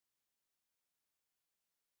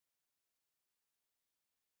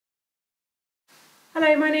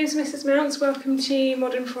Hello, my name is Mrs Mounts. Welcome to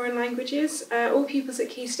Modern Foreign Languages. All pupils at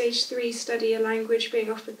Key Stage 3 study a language being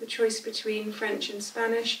offered the choice between French and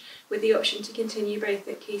Spanish, with the option to continue both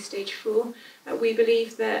at Key Stage 4. We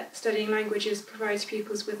believe that studying languages provides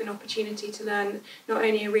pupils with an opportunity to learn not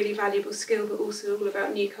only a really valuable skill, but also all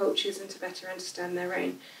about new cultures and to better understand their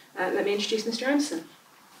own. Let me introduce Mr Anderson.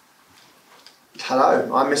 Hello,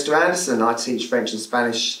 I'm Mr Anderson. I teach French and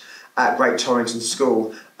Spanish at Great Torrington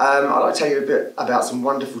School. I'd like to tell you a bit about some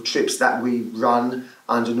wonderful trips that we run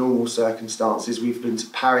under normal circumstances. We've been to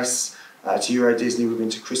Paris, to Euro Disney, we've been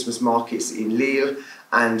to Christmas markets in Lille,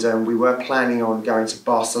 and we were planning on going to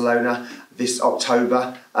Barcelona this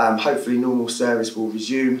October. Hopefully normal service will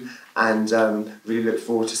resume, and really look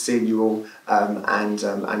forward to seeing you all and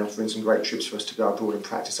offering some great trips for us to go abroad and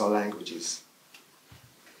practice our languages.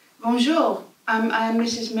 Bonjour. I am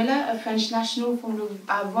Mrs Miller, a French national from the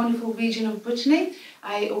wonderful region of Brittany.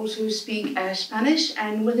 I also speak Spanish,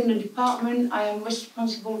 and within the department I am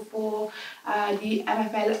responsible for the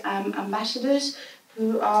MFL ambassadors,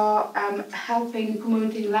 who are helping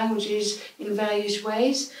promoting languages in various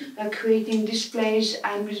ways, creating displays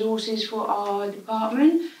and resources for our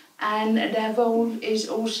department, and their role is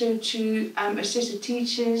also to assist the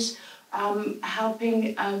teachers,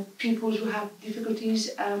 helping pupils who have difficulties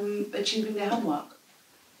achieving their homework.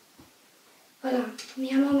 Hola, me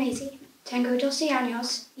llamo Maisie. Tengo 12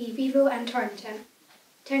 años y vivo en Torrington.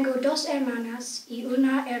 Tengo dos hermanas y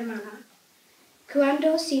una hermana.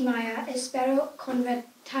 Cuando sea mayor, espero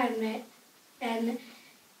convertirme en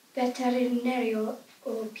veterinario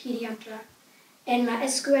o pediatra. En la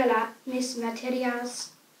escuela, mis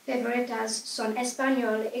materias favoritas son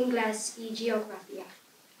español, inglés y geografía.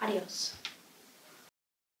 Adios.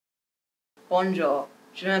 Bonjour,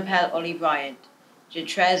 je m'appelle Ollie Bryant. J'ai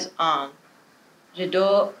 13 ans.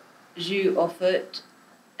 J'adore jouer au foot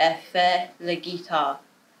et faire la guitare.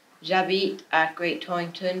 J'habite à Great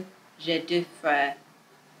Torrington. J'ai 2 frères.